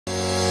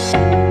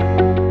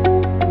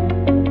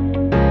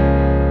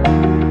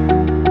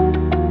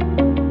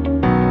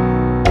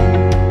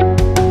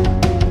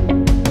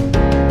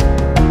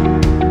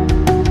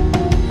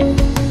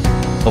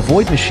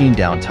avoid machine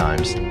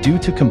downtimes due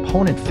to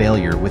component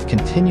failure with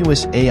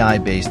continuous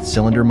AI-based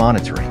cylinder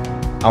monitoring.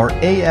 Our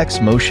AX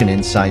Motion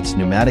Insights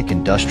Pneumatic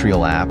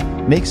Industrial app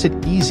makes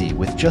it easy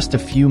with just a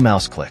few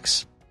mouse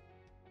clicks.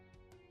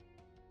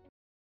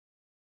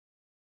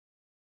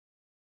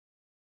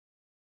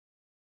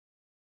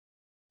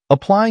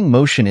 Applying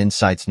Motion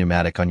Insights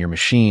Pneumatic on your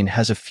machine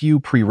has a few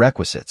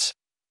prerequisites.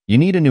 You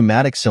need a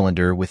pneumatic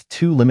cylinder with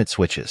 2 limit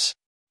switches.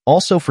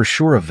 Also for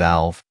sure a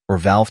valve or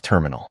valve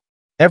terminal.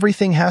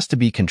 Everything has to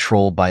be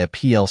controlled by a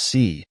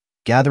PLC,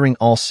 gathering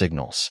all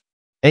signals.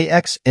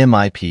 AX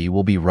MIP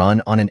will be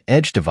run on an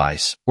edge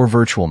device or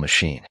virtual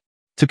machine.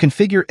 To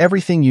configure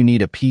everything you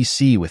need a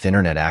PC with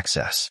internet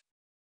access.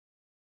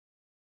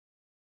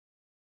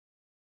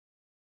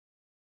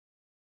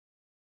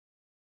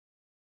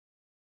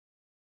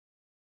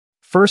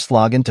 First,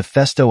 log into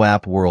Festo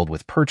App World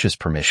with purchase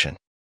permission.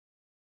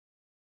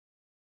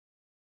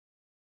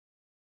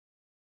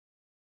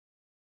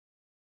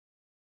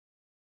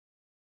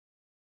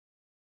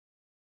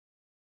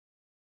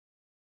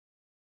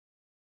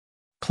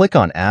 Click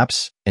on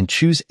Apps and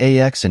choose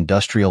AX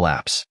Industrial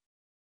Apps.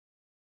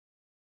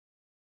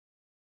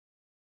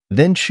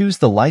 Then choose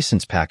the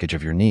license package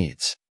of your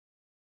needs.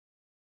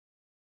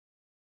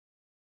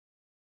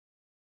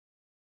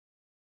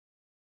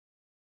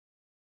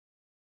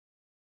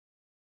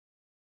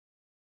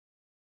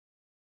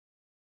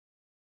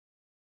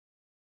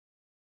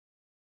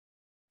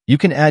 You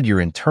can add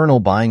your internal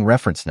buying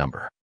reference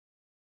number.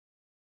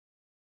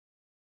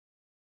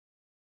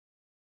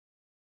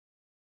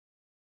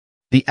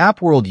 The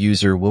App World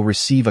user will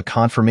receive a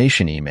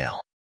confirmation email.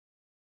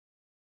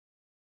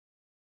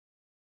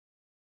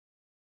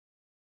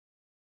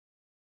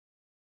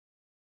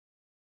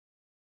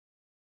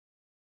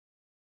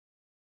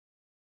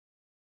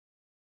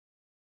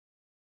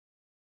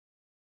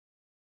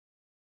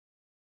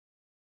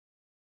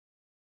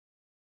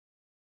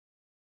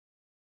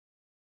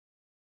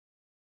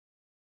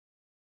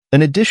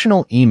 An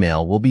additional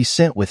email will be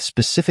sent with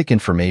specific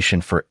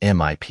information for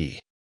MIP.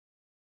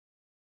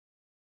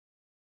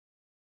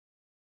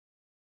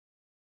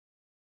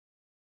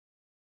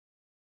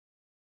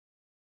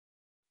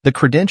 The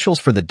credentials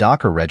for the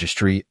Docker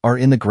registry are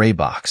in the gray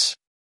box.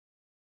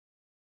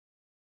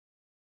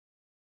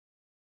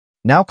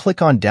 Now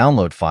click on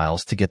Download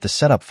Files to get the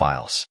setup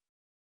files.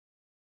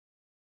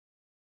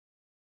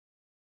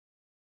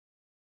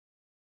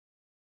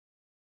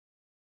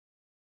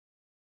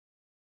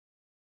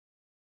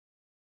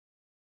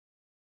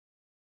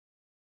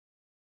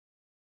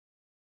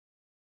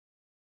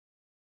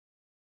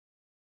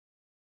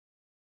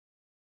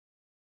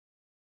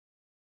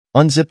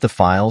 Unzip the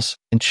files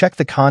and check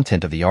the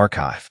content of the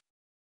archive.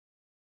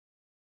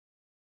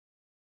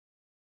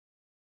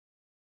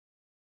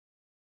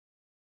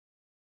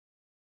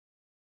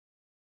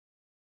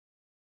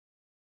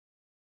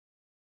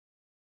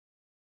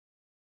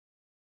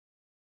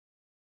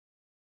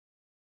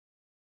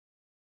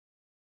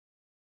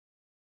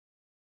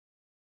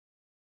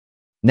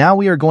 Now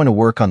we are going to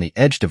work on the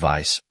edge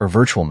device or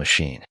virtual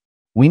machine.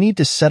 We need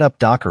to set up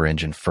Docker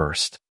Engine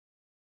first.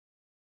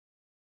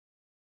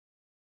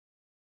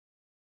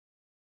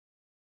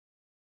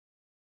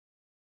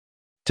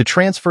 To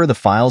transfer the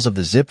files of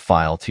the zip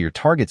file to your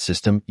target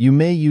system, you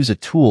may use a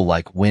tool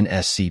like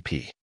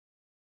WinSCP.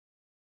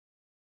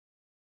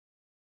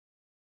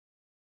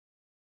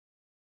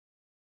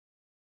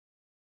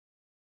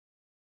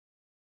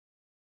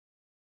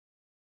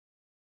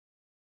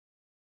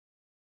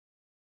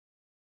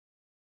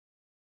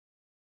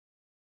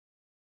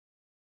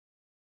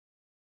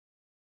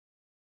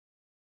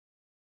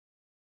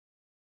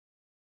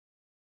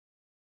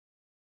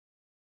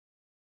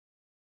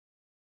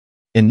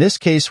 In this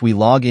case, we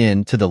log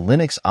in to the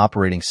Linux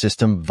operating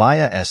system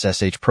via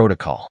SSH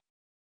protocol.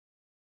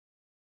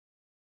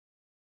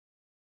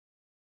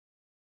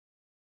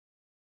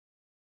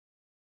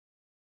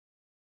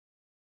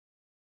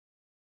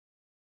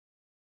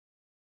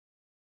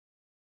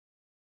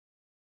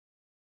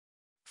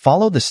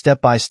 Follow the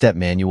step-by-step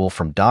manual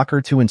from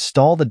Docker to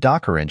install the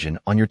Docker engine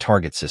on your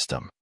target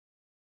system.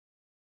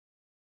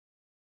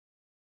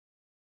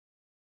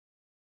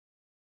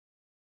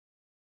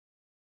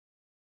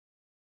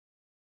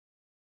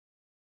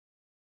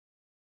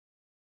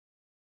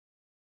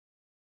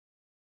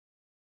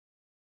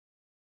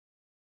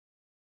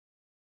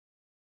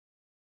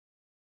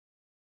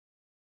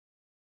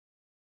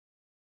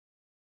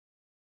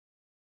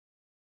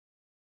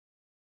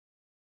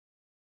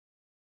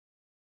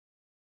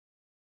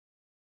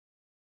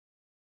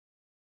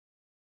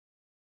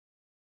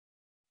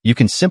 You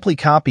can simply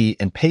copy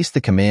and paste the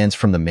commands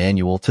from the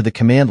manual to the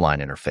command line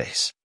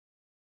interface.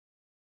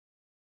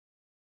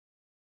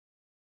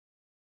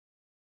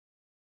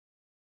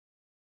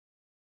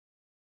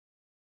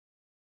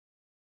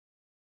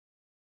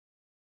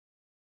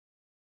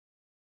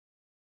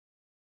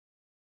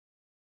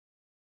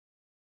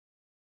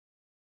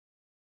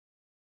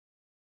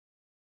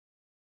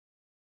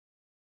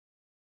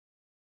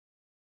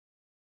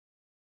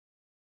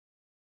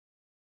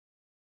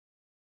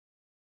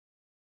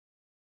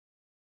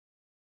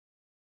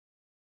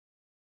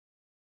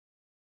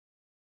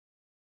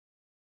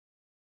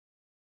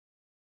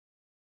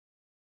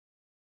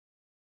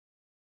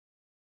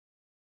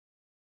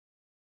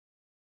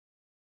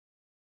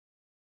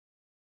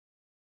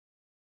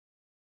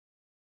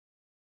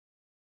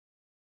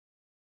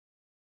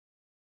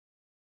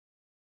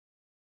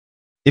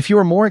 If you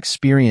are more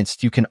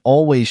experienced, you can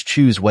always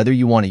choose whether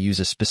you want to use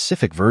a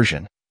specific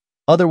version.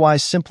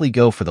 Otherwise, simply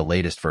go for the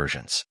latest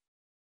versions.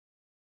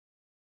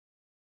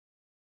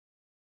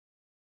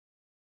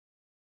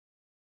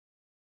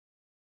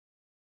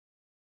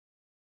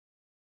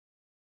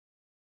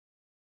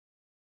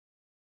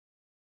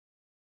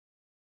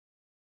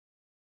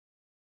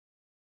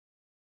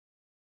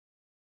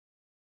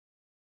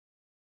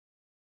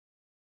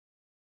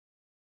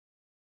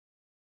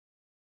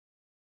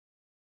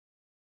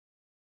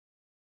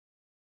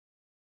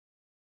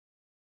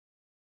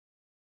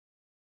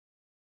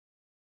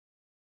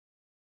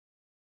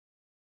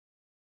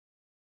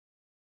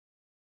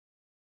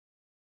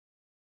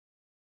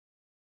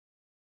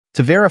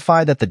 To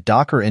verify that the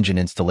Docker engine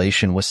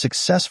installation was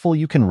successful,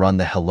 you can run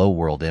the Hello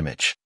World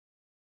image.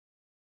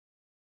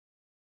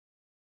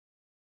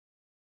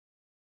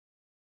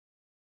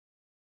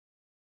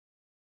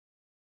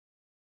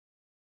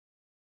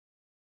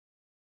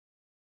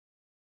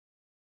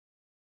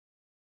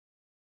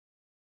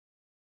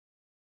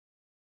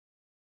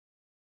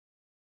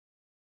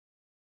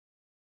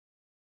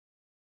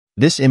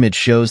 This image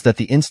shows that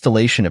the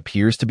installation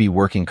appears to be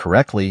working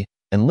correctly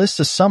and lists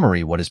a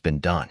summary of what has been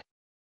done.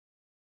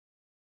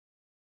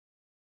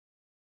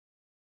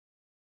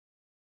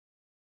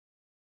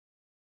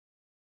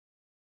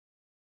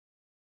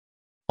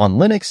 On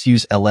Linux,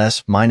 use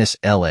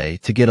ls-la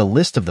to get a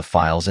list of the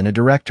files in a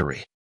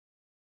directory.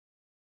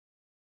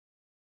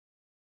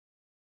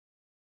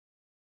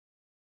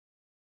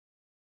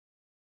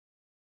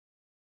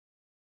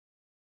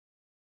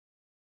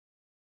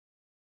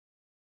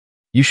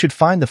 You should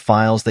find the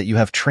files that you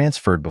have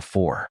transferred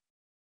before.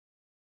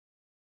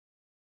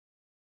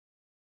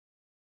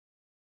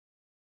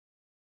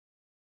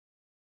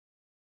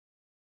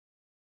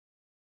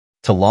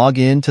 To log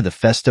in to the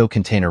Festo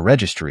container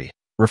registry,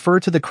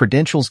 refer to the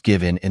credentials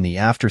given in the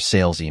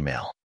after-sales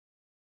email.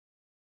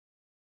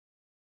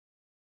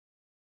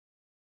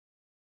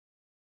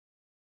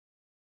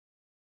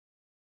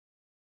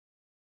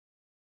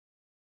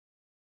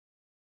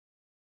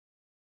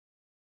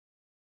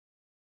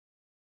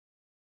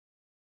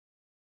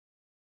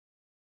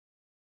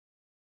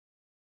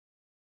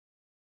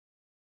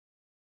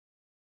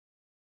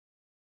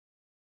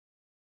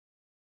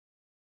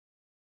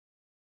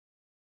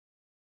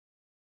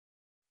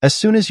 As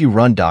soon as you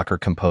run Docker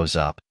Compose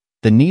up,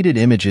 the needed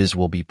images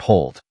will be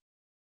pulled.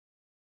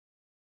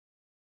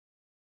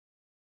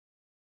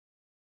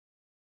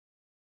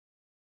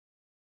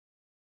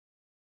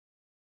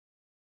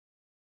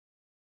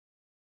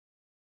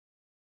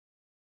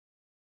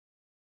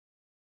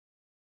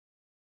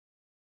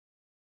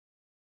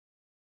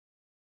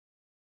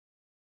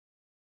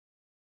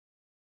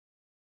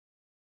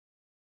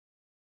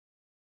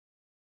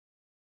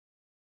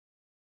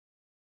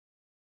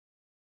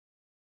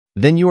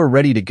 Then you are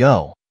ready to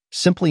go.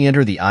 Simply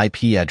enter the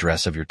IP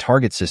address of your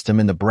target system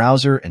in the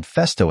browser and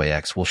Festo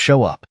AX will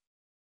show up.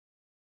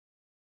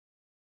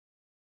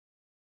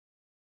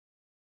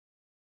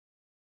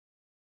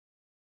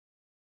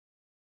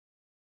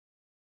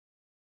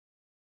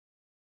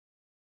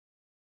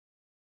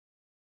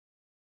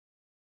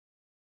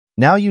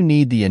 Now you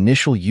need the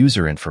initial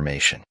user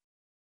information.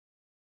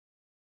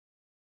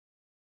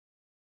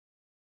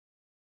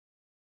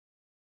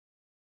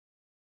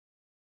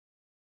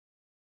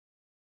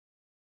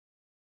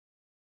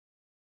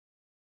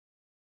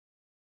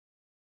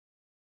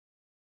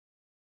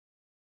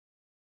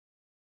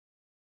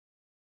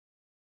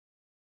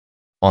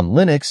 On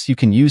Linux, you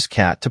can use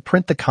cat to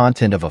print the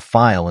content of a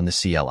file in the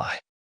CLI.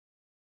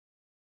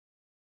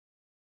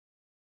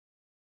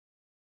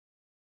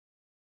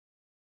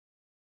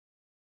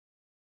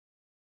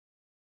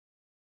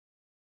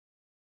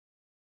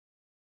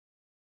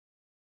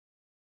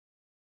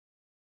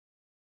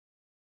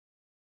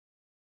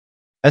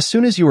 As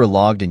soon as you are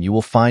logged in, you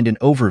will find an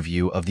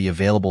overview of the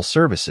available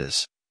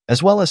services,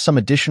 as well as some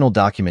additional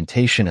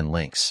documentation and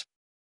links.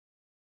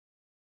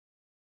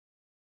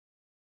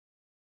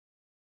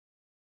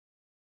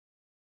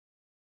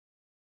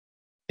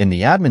 In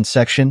the admin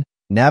section,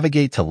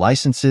 navigate to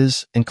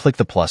Licenses and click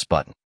the plus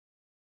button.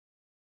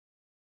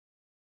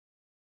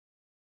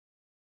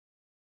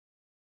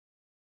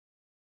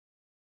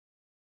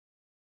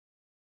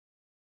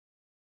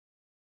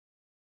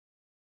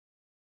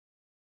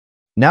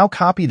 Now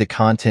copy the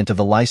content of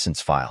the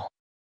license file.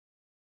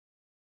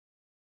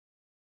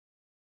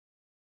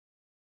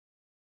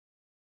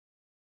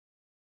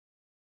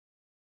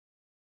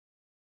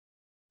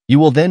 You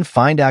will then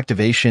find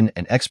activation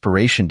and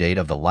expiration date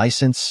of the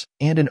license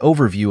and an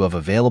overview of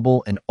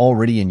available and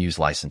already in use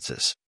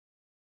licenses.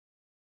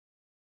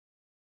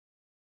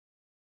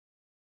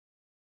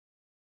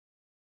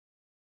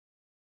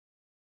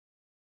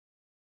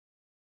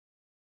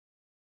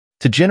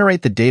 To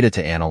generate the data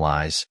to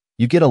analyze,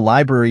 you get a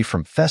library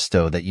from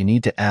Festo that you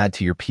need to add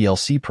to your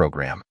PLC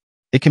program.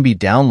 It can be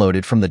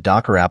downloaded from the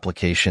Docker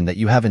application that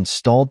you have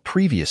installed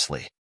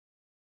previously.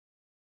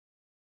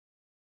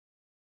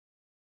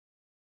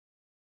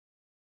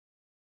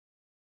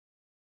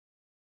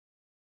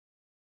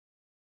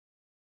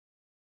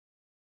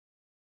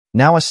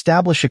 Now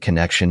establish a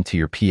connection to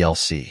your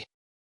PLC.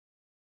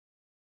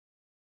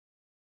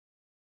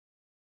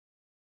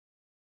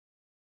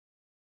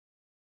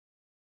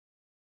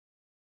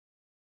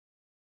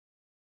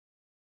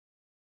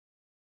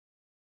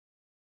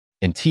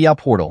 In TIA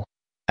Portal,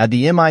 add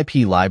the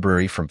MIP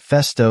library from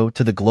Festo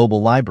to the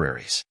global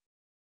libraries.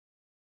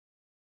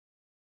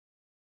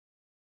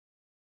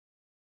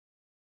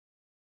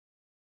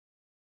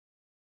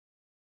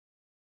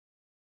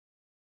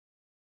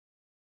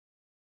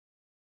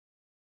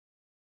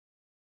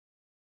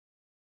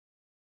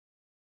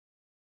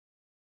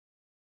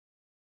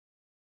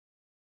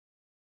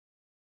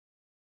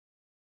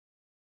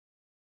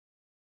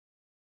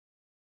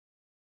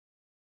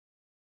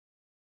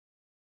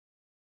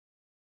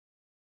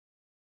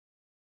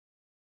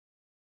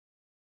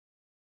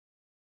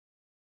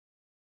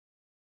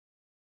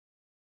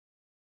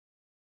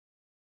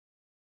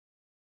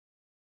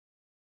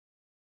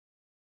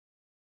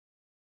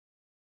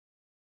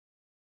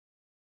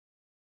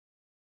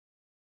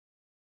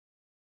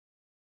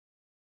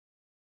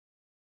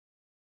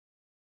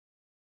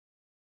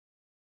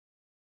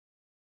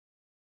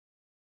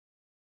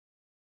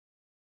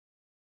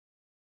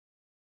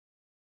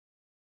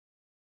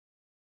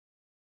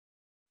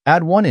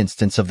 Add one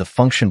instance of the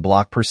function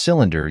block per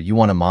cylinder you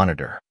want to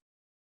monitor.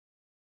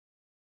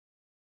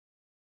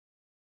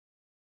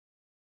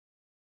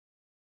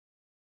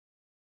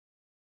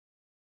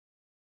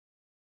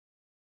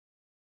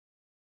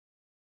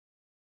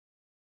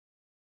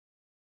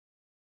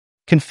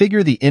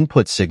 Configure the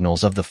input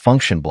signals of the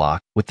function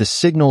block with the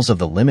signals of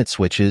the limit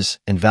switches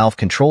and valve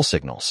control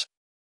signals.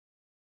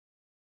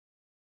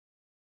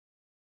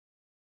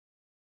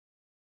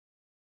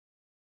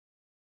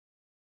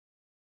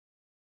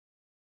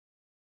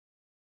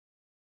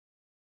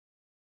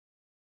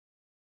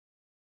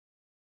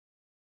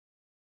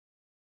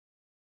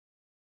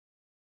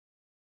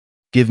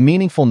 Give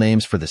meaningful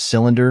names for the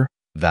cylinder,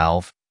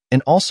 valve,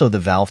 and also the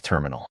valve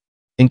terminal.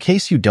 In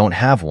case you don't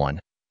have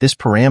one, this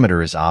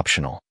parameter is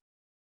optional.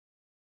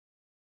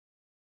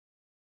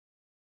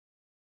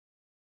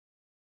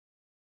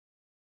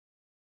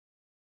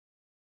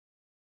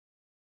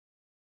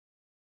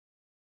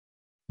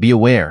 Be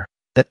aware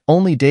that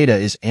only data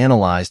is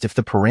analyzed if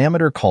the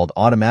parameter called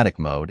automatic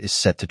mode is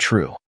set to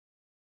true.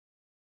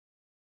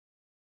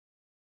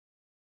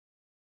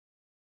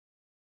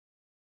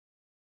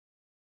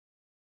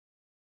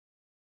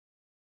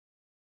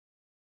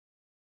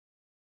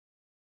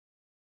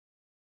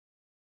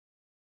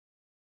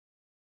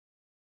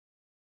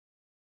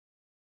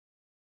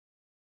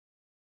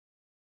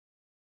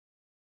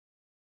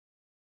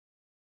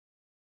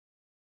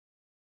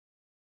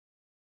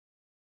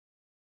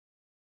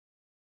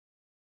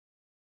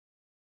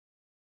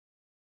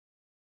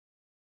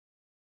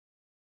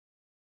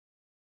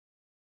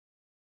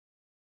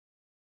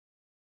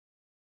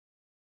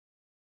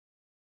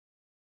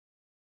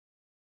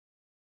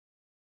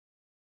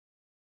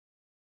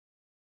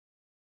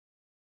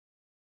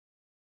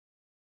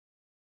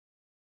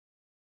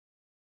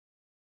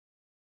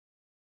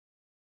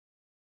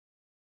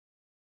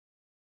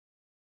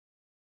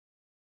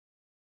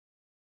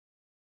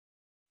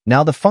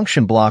 Now the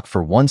function block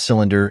for one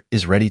cylinder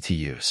is ready to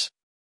use.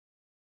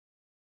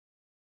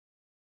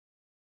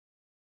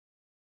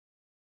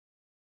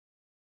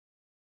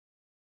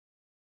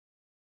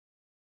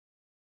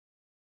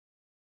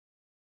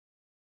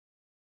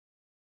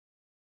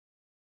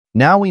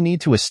 Now we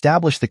need to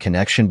establish the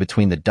connection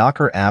between the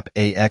Docker app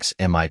AX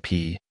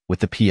MIP with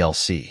the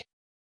PLC.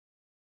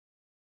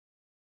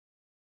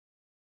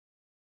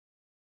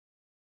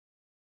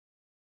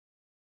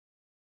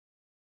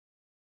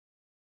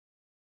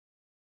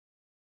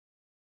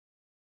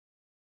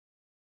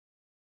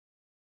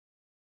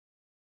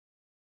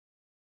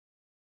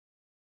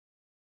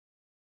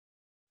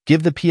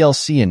 Give the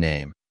PLC a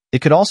name. It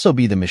could also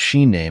be the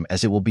machine name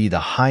as it will be the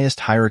highest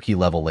hierarchy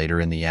level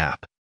later in the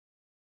app.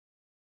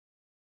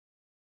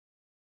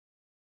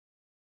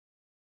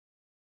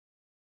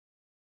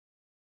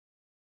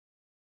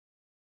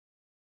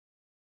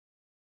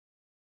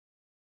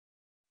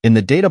 In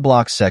the data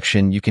blocks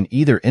section, you can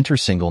either enter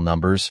single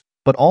numbers,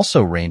 but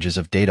also ranges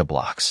of data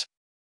blocks.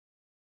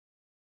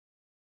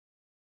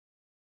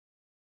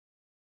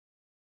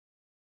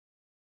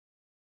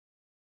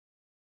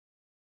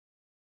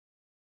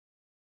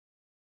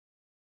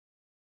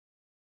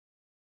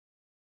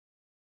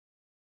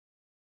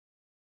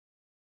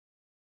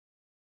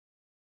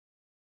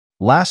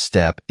 Last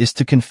step is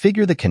to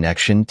configure the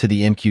connection to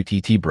the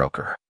MQTT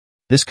broker.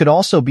 This could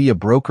also be a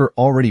broker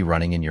already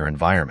running in your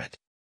environment.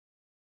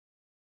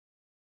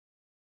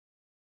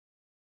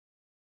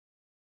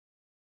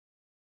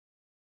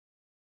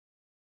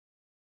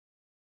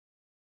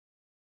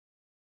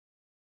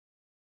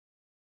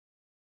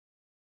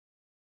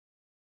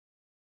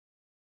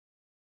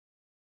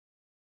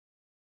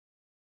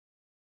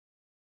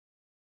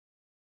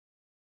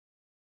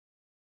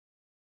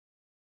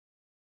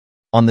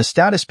 On the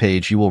status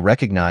page, you will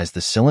recognize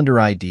the cylinder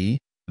ID,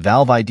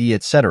 valve ID,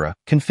 etc.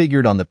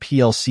 configured on the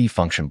PLC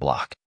function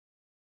block.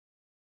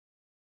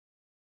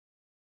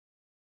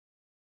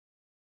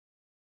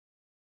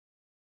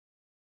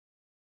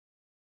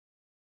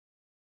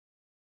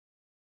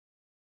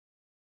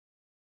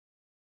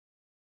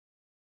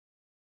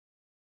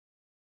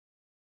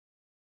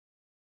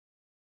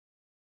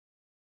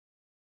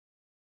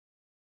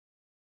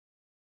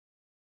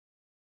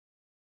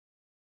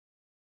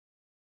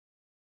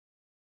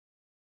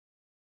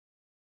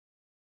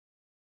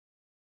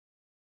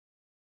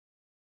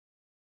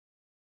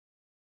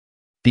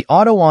 The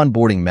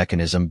auto-onboarding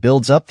mechanism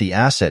builds up the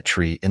asset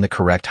tree in the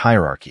correct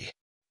hierarchy.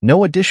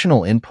 No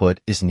additional input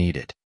is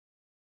needed.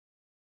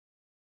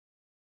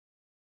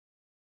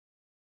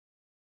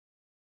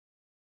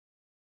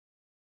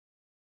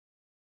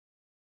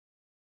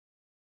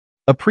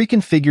 A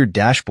pre-configured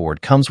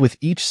dashboard comes with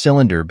each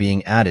cylinder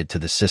being added to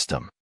the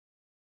system.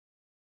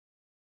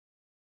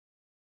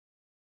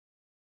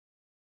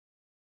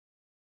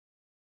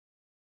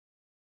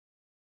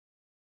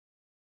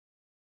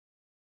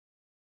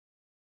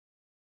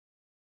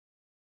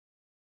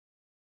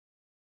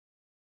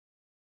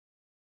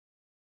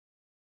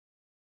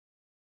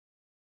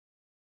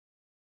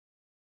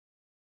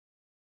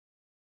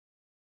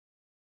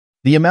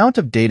 The amount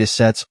of data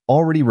sets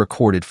already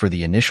recorded for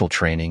the initial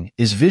training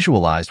is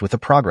visualized with a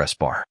progress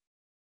bar.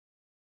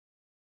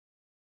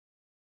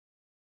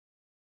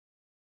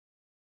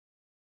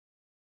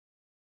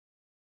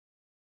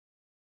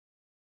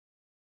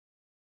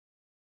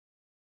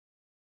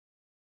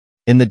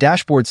 In the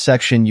dashboard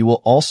section, you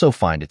will also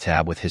find a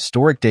tab with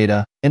historic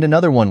data and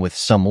another one with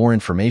some more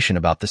information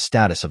about the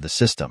status of the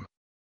system.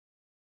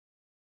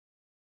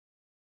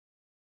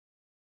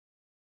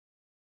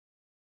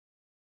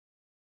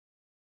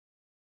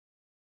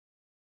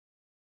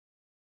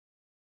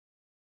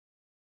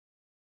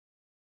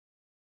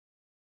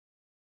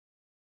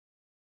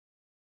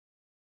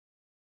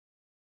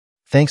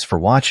 Thanks for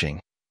watching,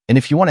 and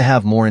if you want to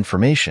have more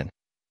information,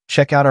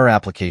 check out our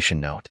application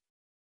note.